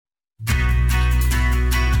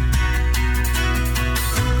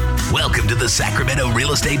to the Sacramento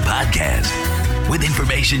Real Estate Podcast with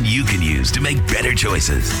information you can use to make better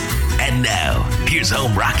choices. And now, here's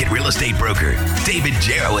Home Rocket Real Estate Broker, David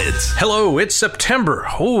Jarowitz. Hello, it's September.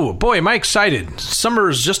 Oh, boy, am I excited. Summer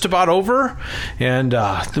is just about over, and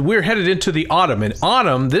we're headed into the autumn. And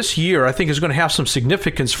autumn this year, I think, is going to have some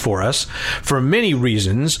significance for us for many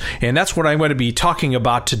reasons, and that's what I'm going to be talking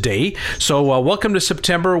about today. So welcome to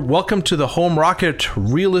September. Welcome to the Home Rocket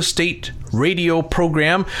Real Estate radio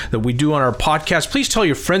program that we do on our podcast. Please tell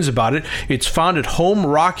your friends about it. It's found at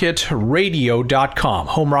homerocketradio.com.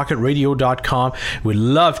 homerocketradio.com. We'd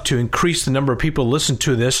love to increase the number of people who listen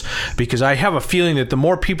to this, because I have a feeling that the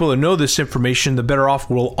more people that know this information, the better off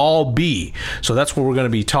we'll all be. So that's what we're going to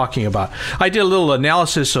be talking about. I did a little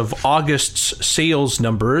analysis of August's sales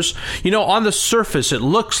numbers. You know, on the surface, it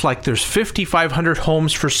looks like there's 5,500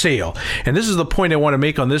 homes for sale. And this is the point I want to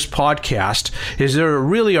make on this podcast, is there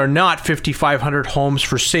really are not 5,500 homes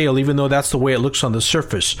for sale, even though that's the way it looks on the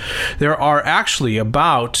surface. There are actually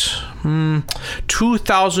about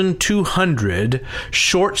 2,200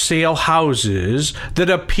 short sale houses that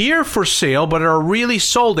appear for sale but are really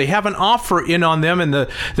sold. They have an offer in on them, and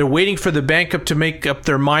they're waiting for the bank to make up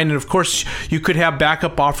their mind. And of course, you could have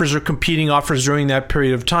backup offers or competing offers during that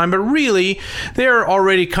period of time, but really, they're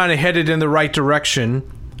already kind of headed in the right direction.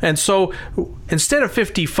 And so instead of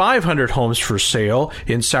 5,500 homes for sale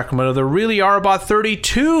in Sacramento, there really are about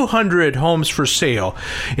 3,200 homes for sale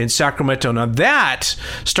in Sacramento. Now that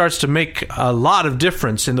starts to make a lot of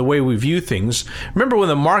difference in the way we view things. Remember when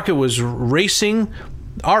the market was racing?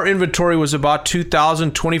 Our inventory was about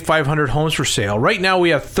 2,000, 2,500 homes for sale. Right now, we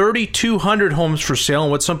have 3,200 homes for sale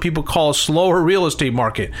in what some people call a slower real estate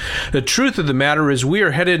market. The truth of the matter is we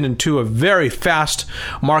are headed into a very fast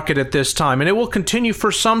market at this time, and it will continue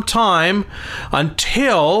for some time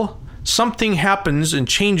until something happens and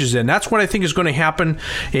changes it. And that's what I think is going to happen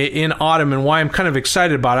in autumn, and why I'm kind of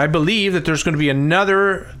excited about it. I believe that there's going to be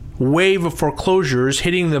another wave of foreclosures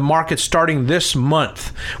hitting the market starting this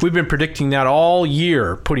month. We've been predicting that all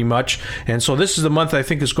year, pretty much. And so this is the month I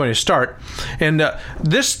think is going to start. And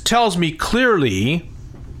this tells me clearly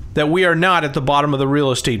that we are not at the bottom of the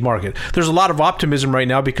real estate market. There's a lot of optimism right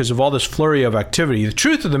now because of all this flurry of activity. The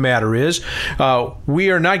truth of the matter is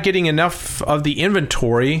we are not getting enough of the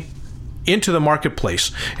inventory into the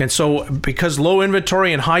marketplace. And so because low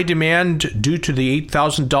inventory and high demand due to the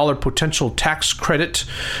 $8,000 potential tax credit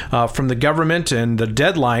from the government and the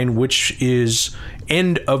deadline, which is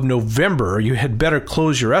end of November, you had better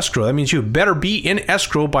close your escrow. That means you better be in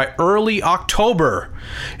escrow by early October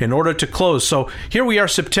in order to close. So here we are,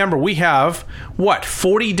 September. We have,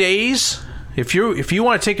 40 days? If you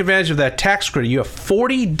want to take advantage of that tax credit, you have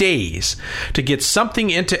 40 days to get something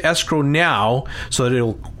into escrow now so that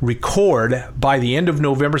it'll record by the end of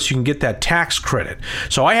November so you can get that tax credit.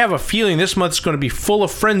 So I have a feeling this month's going to be full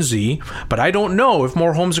of frenzy, but I don't know if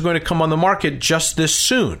more homes are going to come on the market just this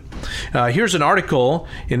soon. Here's an article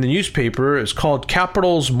in the newspaper. It's called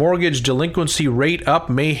Capital's Mortgage Delinquency Rate Up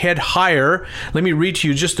May Head Higher. Let me read to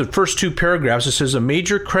you just the first two paragraphs. It says, a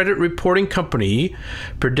major credit reporting company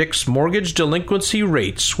predicts mortgage delinquency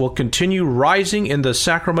rates will continue rising in the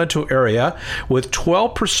Sacramento area, with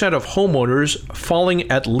 12% of homeowners falling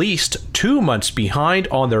at least 2 months behind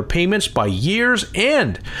on their payments by year's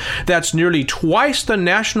end. That's nearly twice the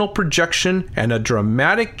national projection and a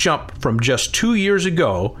dramatic jump from just 2 years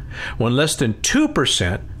ago, when less than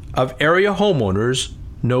 2% of area homeowners'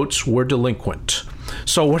 notes were delinquent.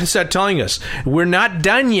 So what is that telling us? We're not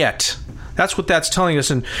done yet. That's what that's telling us.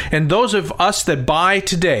 And those of us that buy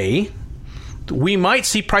today, we might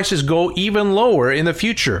see prices go even lower in the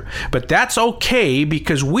future, but that's okay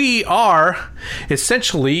because we are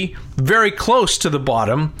essentially very close to the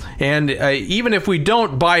bottom. And even if we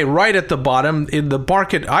don't buy right at the bottom, in the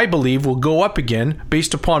market, I believe, will go up again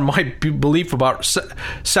based upon my belief about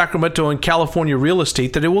Sacramento and California real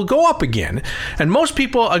estate, that it will go up again. And most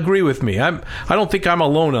people agree with me. I don't think I'm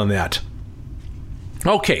alone on that.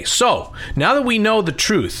 Okay, so now that we know the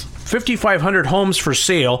truth, 5,500 homes for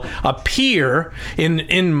sale appear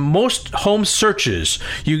in most home searches.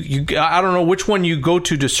 You I don't know which one you go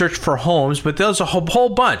to search for homes, but there's a whole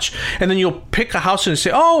bunch. And then you'll pick a house and say,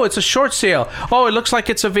 oh, it's a short sale. Oh, it looks like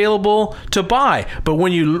it's available to buy. But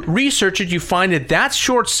when you research it, you find that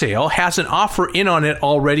short sale has an offer in on it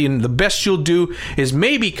already, and the best you'll do is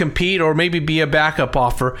maybe compete or maybe be a backup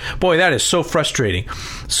offer. Boy, that is so frustrating.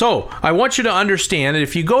 So I want you to understand that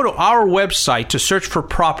if you go to our website to search for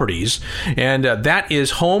properties, and that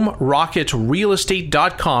is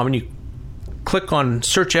homerocketrailestate.com, and you click on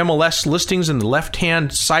search MLS listings in the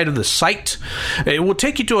left-hand side of the site. It will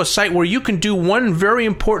take you to a site where you can do one very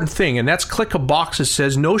important thing, and that's click a box that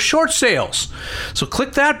says no short sales. So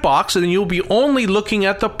click that box, and then you'll be only looking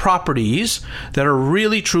at the properties that are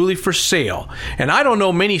really, truly for sale. And I don't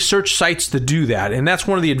know many search sites that do that, and that's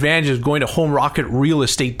one of the advantages of going to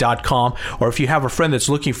HomeRocketRealEstate.com, or if you have a friend that's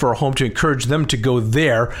looking for a home, to encourage them to go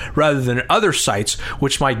there rather than other sites,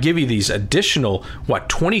 which might give you these additional,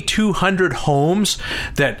 2,200 homes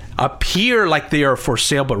that appear like they are for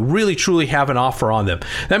sale, but really, truly have an offer on them.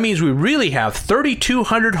 That means we really have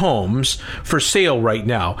 3,200 homes for sale right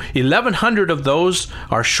now. 1,100 of those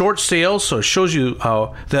are short sales, so it shows you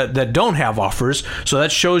that don't have offers. So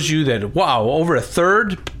that shows you that, wow, over a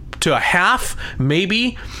third to a half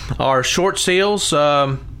maybe are short sales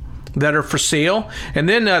that are for sale. And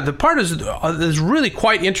then the part is really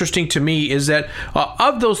quite interesting to me is that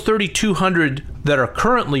of those 3,200 that are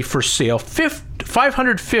currently for sale,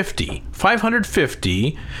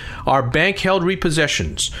 550 are bank-held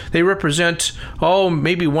repossessions. They represent,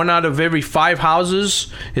 maybe 1 out of every 5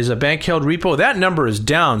 houses is a bank-held repo. That number is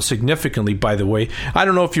down significantly, by the way. I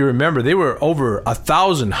don't know if you remember, they were over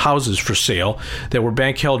 1,000 houses for sale that were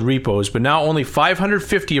bank-held repos, but now only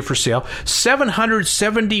 550 are for sale.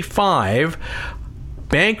 775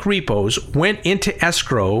 bank repos went into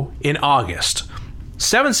escrow in August.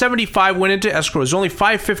 775 went into escrow. There's only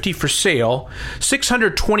 550 for sale.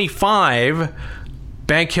 625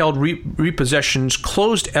 bank-held repossessions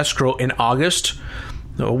closed escrow in August,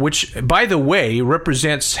 which, by the way,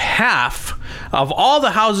 represents half of all the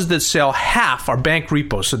houses that sell. Half are bank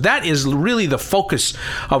repos. So that is really the focus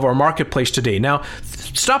of our marketplace today. Now,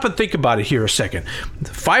 stop and think about it here a second.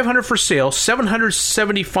 500 for sale,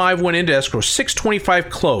 775 went into escrow, 625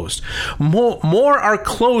 closed. More are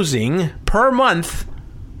closing per month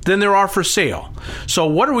than there are for sale. So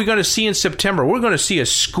what are we going to see in September? We're going to see a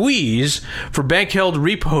squeeze for bank-held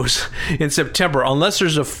repos in September, unless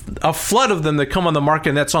there's a flood of them that come on the market,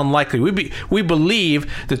 and that's unlikely. We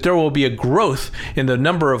believe that there will be a growth in the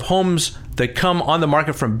number of homes that come on the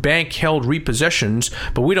market from bank-held repossessions,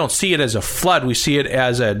 but we don't see it as a flood. We see it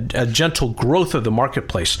as a gentle growth of the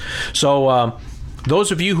marketplace. So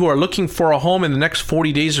those of you who are looking for a home in the next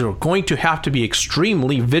 40 days are going to have to be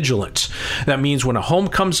extremely vigilant. That means when a home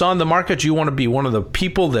comes on the market, you want to be one of the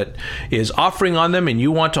people that is offering on them, and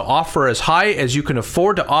you want to offer as high as you can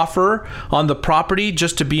afford to offer on the property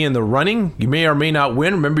just to be in the running. You may or may not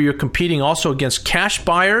win. Remember, you're competing also against cash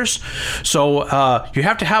buyers. So you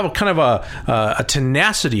have to have a kind of a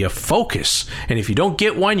tenacity, a focus. And if you don't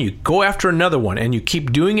get one, you go after another one, and you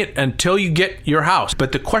keep doing it until you get your house.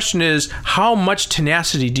 But the question is, how much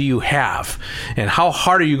tenacity do you have, and how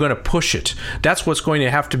hard are you going to push it? That's what's going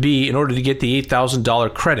to have to be in order to get the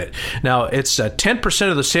 $8,000 credit. Now, it's 10%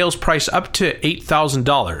 of the sales price up to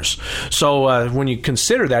 $8,000. So when you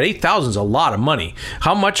consider that, $8,000 is a lot of money.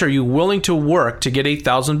 How much are you willing to work to get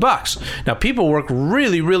 $8,000? Now, people work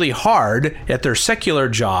really, really hard at their secular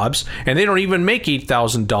jobs, and they don't even make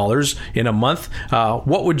 $8,000 in a month.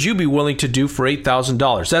 What would you be willing to do for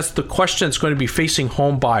 $8,000? That's the question that's going to be facing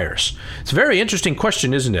home buyers. It's very interesting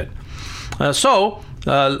question, isn't it? So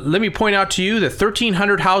let me point out to you that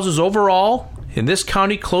 1,300 houses overall in this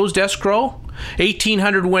county closed escrow.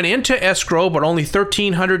 1,800 went into escrow, but only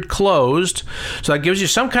 1,300 closed. So that gives you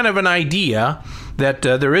some kind of an idea that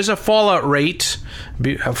there is a fallout rate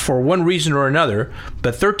for one reason or another.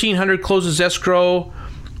 But 1,300 closes escrow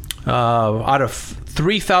out of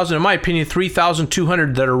 3,000, in my opinion,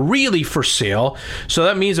 3,200 that are really for sale. So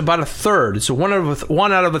that means about a third. It's a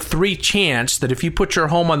 1 out of 3 chance that if you put your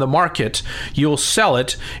home on the market, you'll sell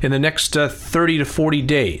it in the next 30 to 40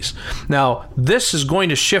 days. Now, this is going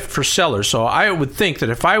to shift for sellers. So I would think that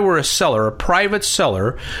if I were a seller, a private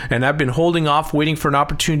seller, and I've been holding off waiting for an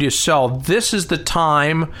opportunity to sell, this is the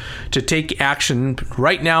time to take action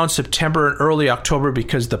right now in September and early October,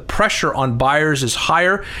 because the pressure on buyers is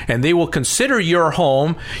higher, and they will consider your home,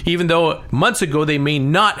 even though months ago they may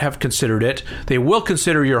not have considered it. They will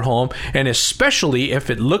consider your home, and especially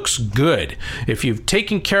if it looks good. If you've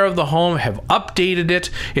taken care of the home, have updated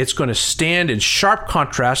it, it's going to stand in sharp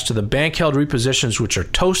contrast to the bank-held repossessions, which are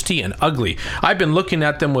toasty and ugly. I've been looking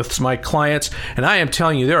at them with my clients, and I am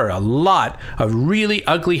telling you, there are a lot of really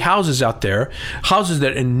ugly houses out there, houses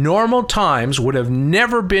that in normal times would have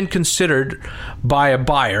never been considered by a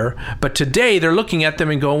buyer, but today they're looking at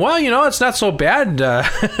them and going, well, it's not so bad.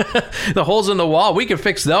 The holes in the wall, we can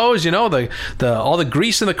fix those. The all the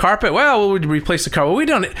grease in the carpet, well, we'll replace the carpet. We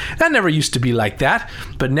don't. That never used to be like that,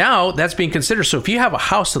 but now that's being considered. So if you have a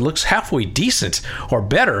house that looks halfway decent or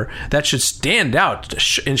better, that should stand out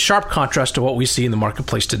in sharp contrast to what we see in the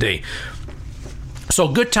marketplace today. So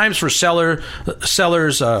good times for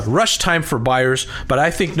sellers, rush time for buyers. But I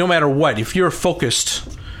think no matter what, if you're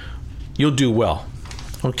focused, you'll do well.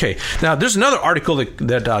 Okay. Now, there's another article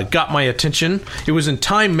that got my attention. It was in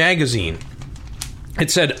Time magazine. It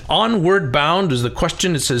said, onward bound is the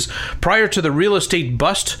question. It says, prior to the real estate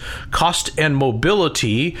bust, cost and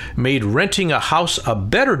mobility made renting a house a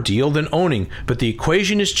better deal than owning. But the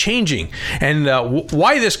equation is changing. And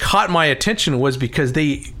why this caught my attention was because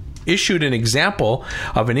they issued an example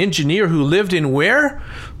of an engineer who lived in where?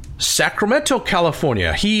 Sacramento,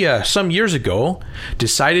 California. He, some years ago,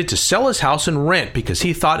 decided to sell his house and rent because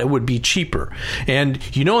he thought it would be cheaper. And,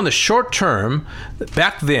 in the short term,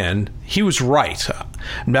 back then, he was right.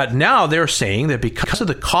 But now they're saying that because of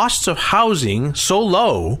the costs of housing so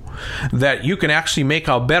low, that you can actually make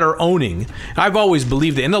a better owning. I've always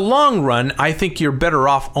believed that in the long run, I think you're better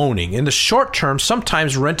off owning. In the short term,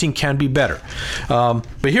 sometimes renting can be better. But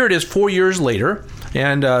here it is 4 years later.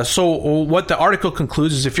 And so what the article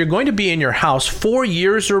concludes is if you're going to be in your house 4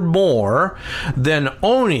 years or more, then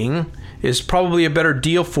owning is probably a better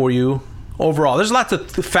deal for you overall. There's lots of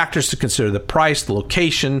factors to consider: the price, the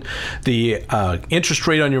location, the interest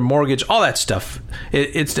rate on your mortgage, all that stuff.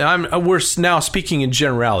 We're now speaking in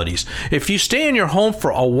generalities. If you stay in your home for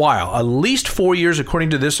a while, at least 4 years, according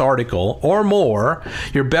to this article, or more,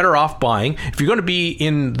 you're better off buying. If you're going to be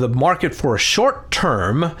in the market for a short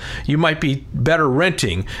term, you might be better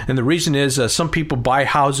renting. And the reason is some people buy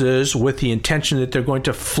houses with the intention that they're going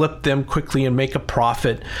to flip them quickly and make a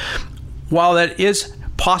profit. While that is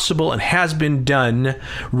possible and has been done,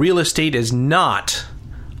 real estate is not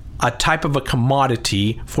a type of a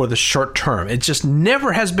commodity for the short term. It just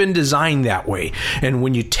never has been designed that way. And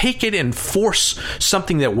when you take it and force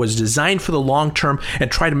something that was designed for the long term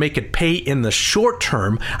and try to make it pay in the short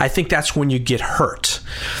term, I think that's when you get hurt.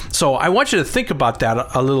 So I want you to think about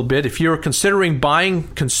that a little bit. If you're considering buying,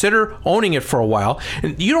 consider owning it for a while.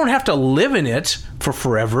 And you don't have to live in it for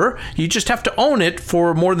forever. You just have to own it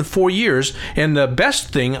for more than 4 years. And the best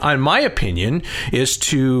thing, in my opinion, is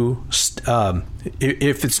to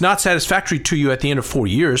if it's not satisfactory to you at the end of 4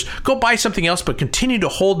 years, go buy something else, but continue to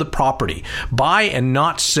hold the property. Buy and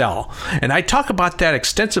not sell. And I talk about that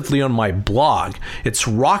extensively on my blog. It's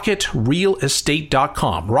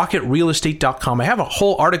rocketrealestate.com. rocketrealestate.com. I have a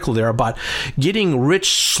whole article there about getting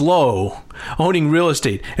rich slow owning real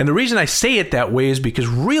estate. And the reason I say it that way is because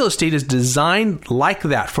real estate is designed like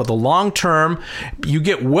that for the long term. You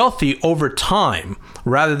get wealthy over time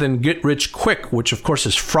rather than get rich quick, which of course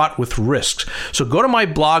is fraught with risks. So go to my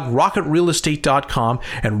blog, rocketrealestate.com,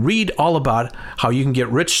 and read all about how you can get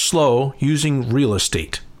rich slow using real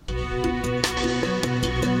estate.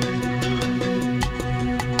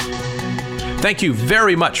 Thank you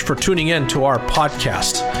very much for tuning in to our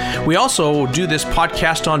podcast. We also do this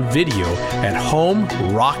podcast on video at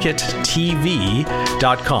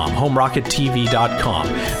homeRocketTV.com, homeRocketTV.com.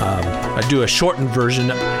 I do a shortened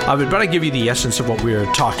version of it, but I give you the essence of what we're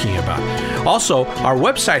talking about. Also, our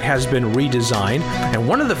website has been redesigned, and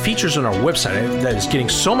one of the features on our website that is getting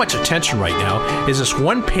so much attention right now is this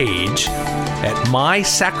one page at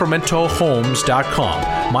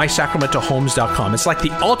mysacramentohomes.com. mysacramentohomes.com. It's like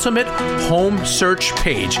the ultimate home search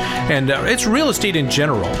page, and it's real estate in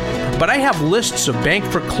general. But I have lists of bank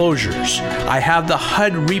foreclosures. I have the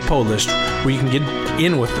HUD repo list where you can get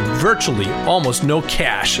in with virtually almost no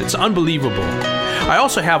cash. It's unbelievable. I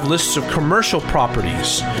also have lists of commercial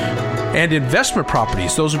properties and investment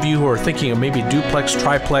properties. Those of you who are thinking of maybe duplex,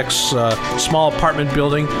 triplex, small apartment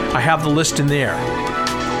building, I have the list in there.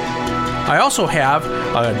 I also have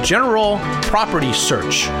a general property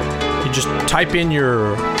search. You just type in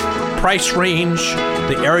your price range,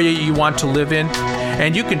 the area you want to live in,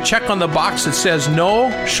 and you can check on the box that says no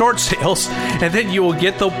short sales, and then you will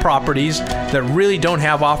get the properties that really don't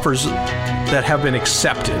have offers that have been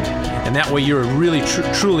accepted. And that way you're really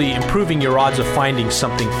truly improving your odds of finding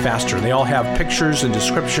something faster. They all have pictures and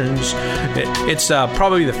descriptions. It's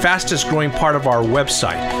probably the fastest growing part of our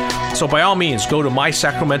website. So by all means, go to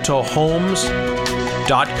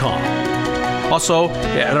mysacramentohomes.com. Also,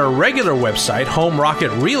 at our regular website,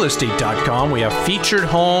 homeRocketRealestate.com, we have featured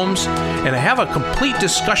homes, and I have a complete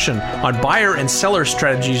discussion on buyer and seller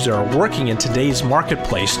strategies that are working in today's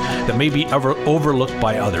marketplace that may be overlooked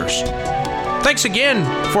by others. Thanks again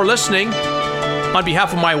for listening. On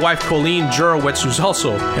behalf of my wife, Colleen Jurowitz, who's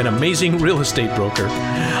also an amazing real estate broker,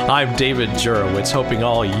 I'm David Jurowitz, hoping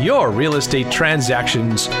all your real estate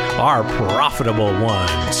transactions are profitable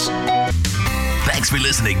ones. Thanks for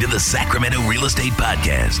listening to the Sacramento Real Estate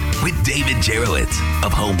Podcast with David Jerowitz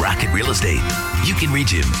of Home Rocket Real Estate. You can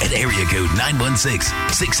reach him at area code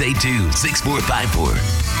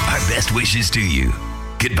 916-682-6454. Our best wishes to you.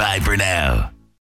 Goodbye for now.